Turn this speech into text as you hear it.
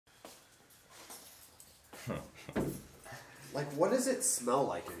Like, what does it smell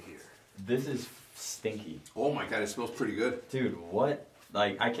like in here? This is stinky. Oh my god, it smells pretty good. Dude, what?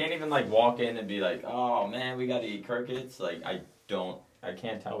 Like, I can't even, like, walk in and be like, oh, man, we gotta eat crickets. Like, I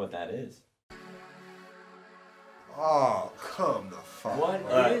can't tell what that is. Oh, come the fuck.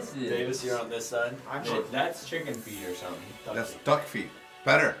 What is this? Davis, you're on this side. That's chicken feet or something. That's duck feet.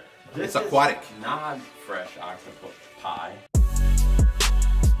 Better. This it's aquatic. Not fresh octopus pie.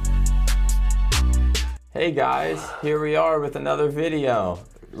 Hey guys, here we are with another video.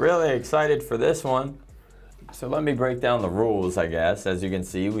 Really excited for this one. So let me break down the rules, I guess. As you can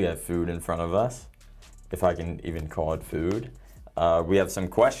see, we have food in front of us, if I can even call it food. We have some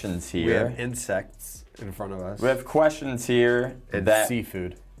questions here. We have insects in front of us. We have questions here that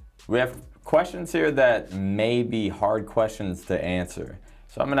seafood. We have questions here that may be hard questions to answer.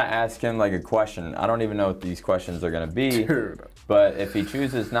 So I'm gonna ask him like a question. I don't even know what these questions are gonna be. Dude. But if he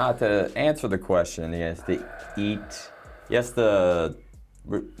chooses not to answer the question, he has to eat. He has to,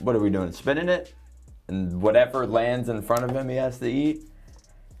 what are we doing? Spinning it? And whatever lands in front of him, he has to eat.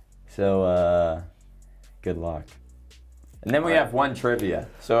 So, good luck. And then we have one trivia.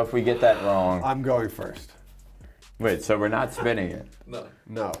 So if we get that wrong. I'm going first. Wait, so we're not spinning it? No.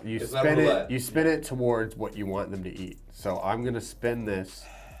 No, you spin it. You spin it towards what you want them to eat. So I'm gonna spin this,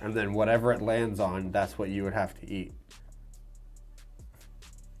 and then whatever it lands on, that's what you would have to eat.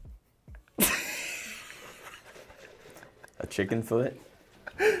 A chicken foot?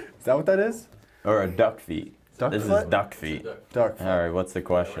 Is that what that is? Or a duck feet? Duck this foot? is duck feet. Duck foot. All right, what's the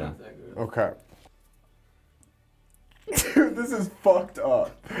question? Okay. Dude, this is fucked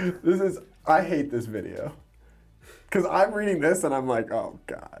up. I hate this video. Because I'm reading this and I'm like, oh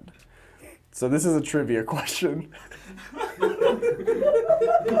God. So this is a trivia question.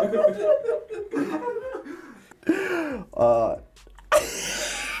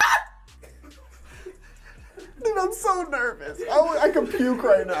 Dude, I'm so nervous. I can puke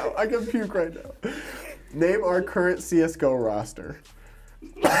right now. I can puke right now. Name our current CSGO roster.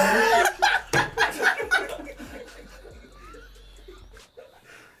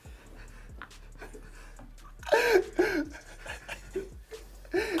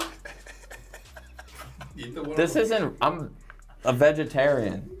 This isn't, I'm a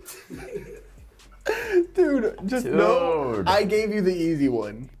vegetarian. Dude, just no. I gave you the easy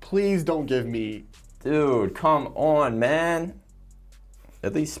one. Please don't give me. Dude, come on, man.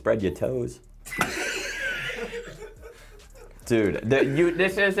 At least spread your toes. Dude,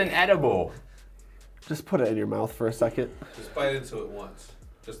 this isn't edible. Just put it in your mouth for a second. Just bite into it once.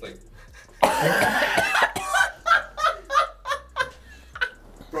 Just like.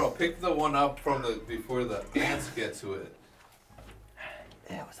 Bro, pick the one up from before the ants get to it.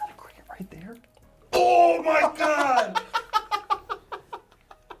 Yeah, was that a cricket right there? Oh my god!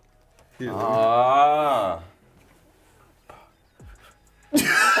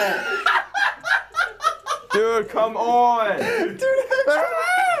 Dude, come on!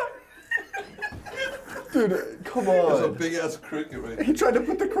 Dude, come on. There's a big ass cricket right there. He tried to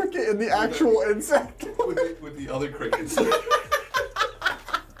put the cricket in the actual insect. with the other crickets.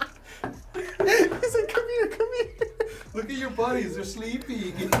 He said, come here, come here. Look at your buddies, they're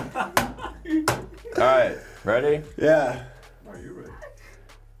sleeping. Alright, ready? Yeah. Are you ready?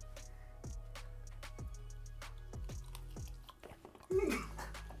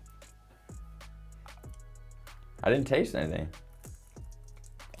 I didn't taste anything.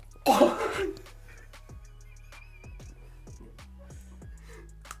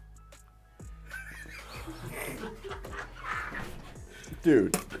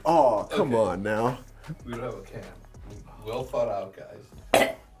 Dude, oh, come on now. We don't have a can. Well thought out, guys.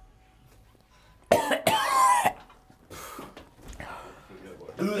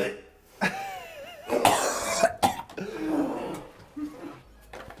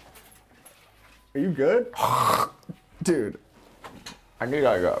 Are you good? Dude. I need to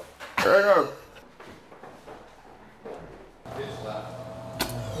go.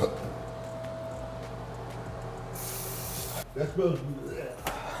 That smells.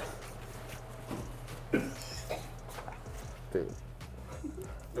 Dude.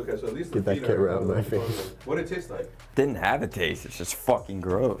 Okay, so at least Get that camera out of my face. What did it taste like? Didn't have a taste, it's just fucking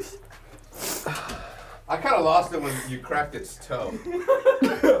gross. I kind of lost it when you cracked its toe.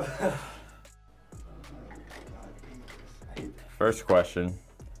 First question.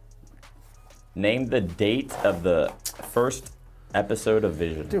 Name the date of the first episode of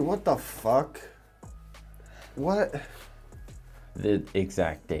Vision. Dude, what the fuck? What? The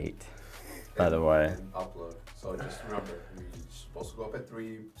exact date, by the way. And upload. So just remember, we're supposed to go up at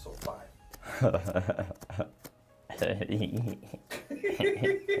 3, so 5.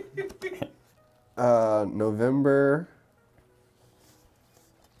 November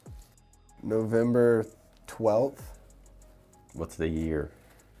November 12th, What's the year?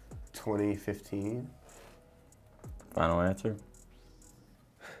 2015. Final answer?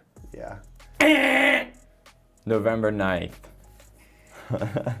 Yeah. November 9th.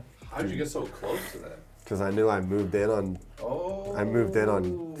 How'd you get so close to that? Because I knew I moved in on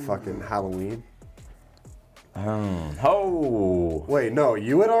Oh. fucking Halloween. Oh. Wait, no,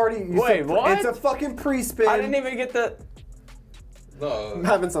 you had already. Wait, what? It's a fucking pre-spin. I didn't even get the. No. I'm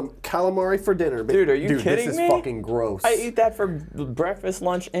having some calamari for dinner. Dude, are you kidding this me? is fucking gross. I eat that for breakfast,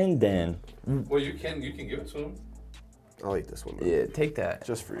 lunch, and dinner. Well, you can give it to him. I'll eat this one. Then. Yeah, take that.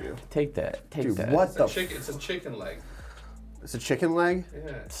 Just for you. Take that. Take Dude, that. what It's the? a chicken. It's a chicken leg. It's a chicken leg.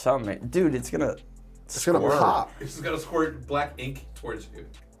 Yeah. Some dude, it's gonna. It's gonna pop. It's just gonna squirt black ink towards you.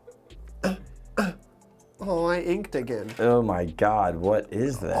 Oh, I inked again. Oh my God, what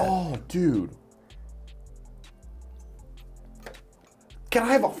is that? Oh, dude. Can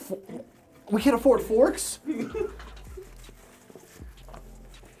I have a? We can't afford forks.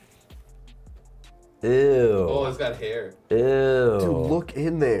 Ew. Oh, it's got hair. Ew. Dude, look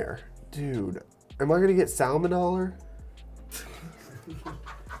in there. Dude, am I gonna get salmonella?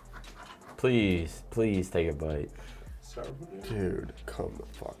 Please, please take a bite. Sorry. Dude, come the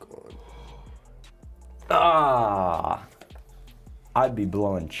fuck on. Ah. I'd be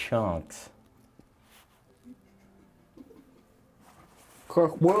blowing chunks.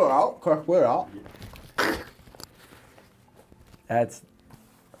 Crack where out? Crack where out? That's.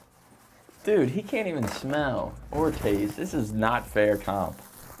 Dude, he can't even smell or taste. This is not fair comp.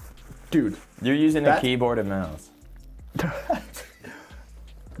 Dude, You're using a That- keyboard and mouse.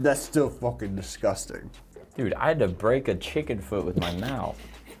 that's still fucking disgusting. Dude, I had to break a chicken foot with my mouth.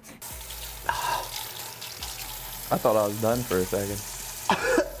 I thought I was done for a second.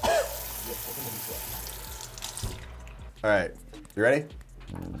 All right, you ready?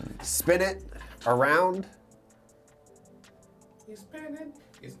 Spin it around. He's spinning.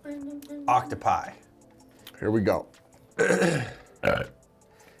 He's spinning. Octopi. Here we go.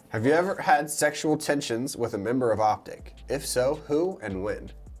 Have you ever had sexual tensions with a member of OpTic? If so, who and when?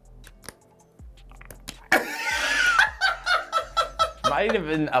 Am I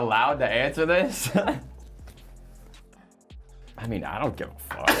even allowed to answer this? I mean, I don't give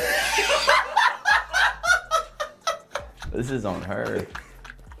a fuck. This is on her.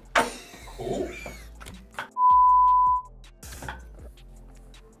 Cool.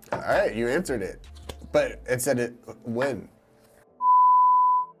 All right, you answered it, but it said it when.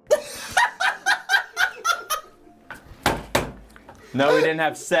 No, we didn't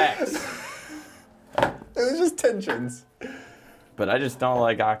have sex. It was just tensions. But I just don't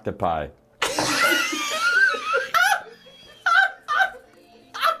like octopi.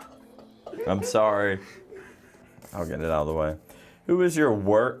 I'm sorry. I'll get it out of the way. Who was your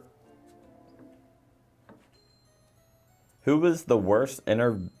worst? Who was the worst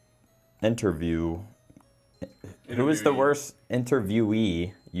interview? Who was the worst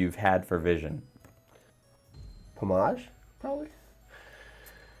interviewee you've had for Vision? Homage, probably.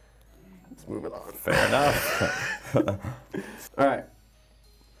 Let's move it on. Fair enough. All right.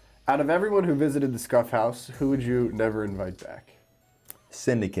 Out of everyone who visited the SCUF house, who would you never invite back?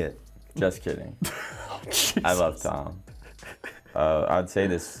 Syndicate. Just kidding. I love Tom. I'd say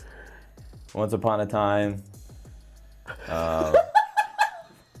this. Once upon a time, a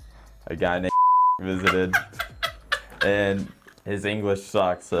guy named visited, and his English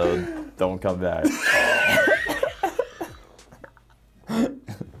sucks, so don't come back.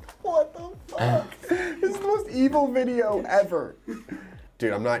 What the fuck? This is the most evil video ever.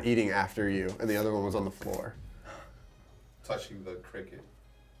 Dude, I'm not eating after you. And the other one was on the floor. Touching the cricket.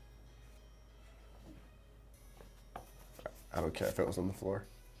 I don't care if it was on the floor.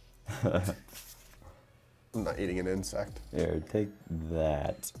 I'm not eating an insect. Here, take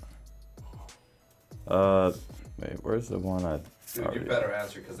that. Wait, where's the one I... Dude, you better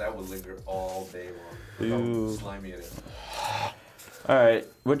answer because that would linger all day long. Ew. How slimy it is. All right,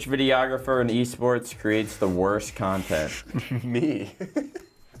 which videographer in esports creates the worst content? Me.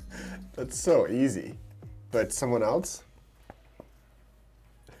 That's so easy. But someone else?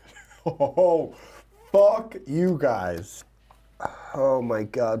 Oh, fuck you guys. Oh my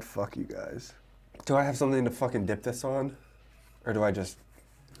god, fuck you guys. Do I have something to fucking dip this on? Or do I just...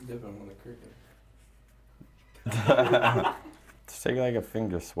 Dip him on the cricket. Just take like a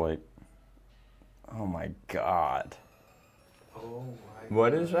finger swipe. Oh my god. Oh my.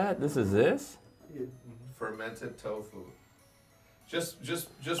 What is that? This is this? Fermented tofu. Just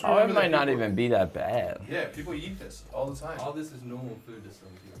Oh, remember it that might not people- even be that bad. Yeah, people eat this all the time. All this is normal food to some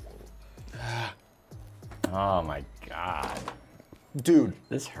people. Oh my god. Dude,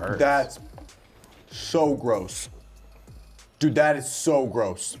 This hurts. that's So gross. Dude, that is so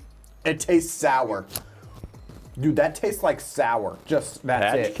gross. It tastes sour. Dude, that tastes like sour. Just, that's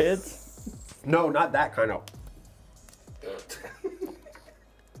Patch it. Kids? No, not that kind of.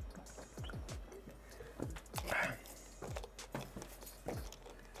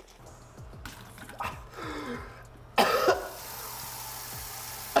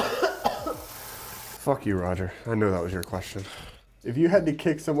 Fuck you, Roger. I know that was your question. If you had to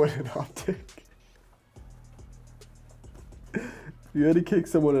kick someone in OpTic,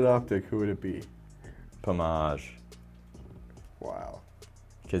 who would it be? Pomage. Wow.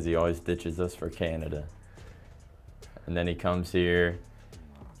 Because he always ditches us for Canada. And then he comes here,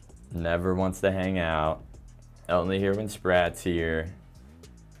 never wants to hang out, only here when Sprat's here.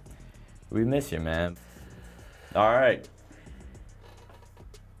 We miss you, man. All right.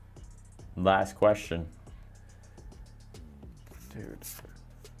 Last question. Dude.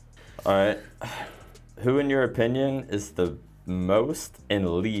 All right. Who, in your opinion, is the most and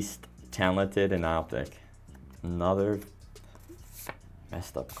least talented in OpTic? Another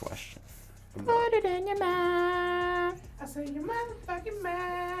messed up question. Put it in your mouth. I say your motherfucking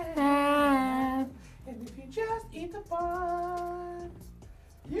mouth. And if you just eat the bun,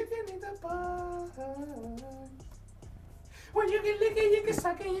 you can eat the bun. When you can lick it, you can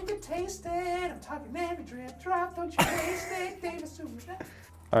suck it, you can taste it. I'm talking every drip drop, don't you taste it? Davis Super.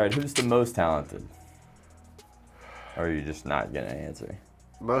 All right, who's the most talented? Or are you just not gonna answer?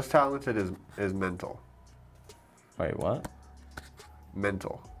 Most talented is Mental. Wait, what?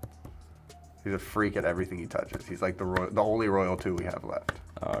 Mental. He's a freak at everything he touches. He's like the only Royal 2 we have left.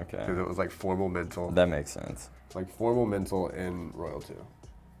 Oh, okay. Because it was like Formal, Mental. That makes sense. Like Formal, Mental, and Royal 2.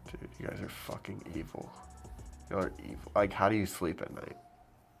 Dude, you guys are fucking evil. Y'all are evil. Like, how do you sleep at night?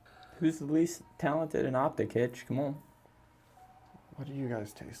 Who's the least talented in OpTic, Hitch? Come on. What do you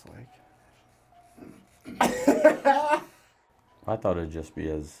guys taste like? I thought it'd just be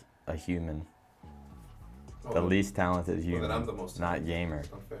as a human. Oh, The least talented human. then I'm the most not talented. gamer.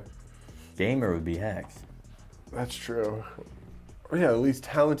 That's not fair. Gamer would be Hex. That's true. Or yeah, at least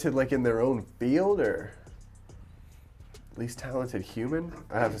talented like in their own field, or least talented human?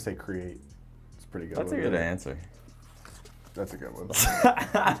 I have to say Create. It's a pretty good. That's a one, good right? answer. That's a good one.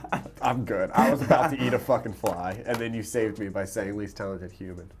 I'm good. I was about to eat a fucking fly, and then you saved me by saying least talented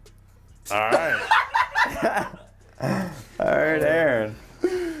human. All right. All right, Aaron.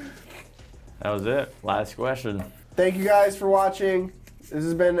 That was it. Last question. Thank you guys for watching. This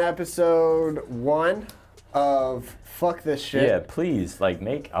has been episode 1 of Fuck This Shit. Yeah, please, like,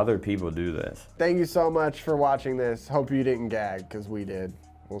 make other people do this. Thank you so much for watching this. Hope you didn't gag, because we did.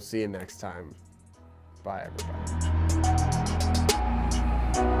 We'll see you next time. Bye, everybody.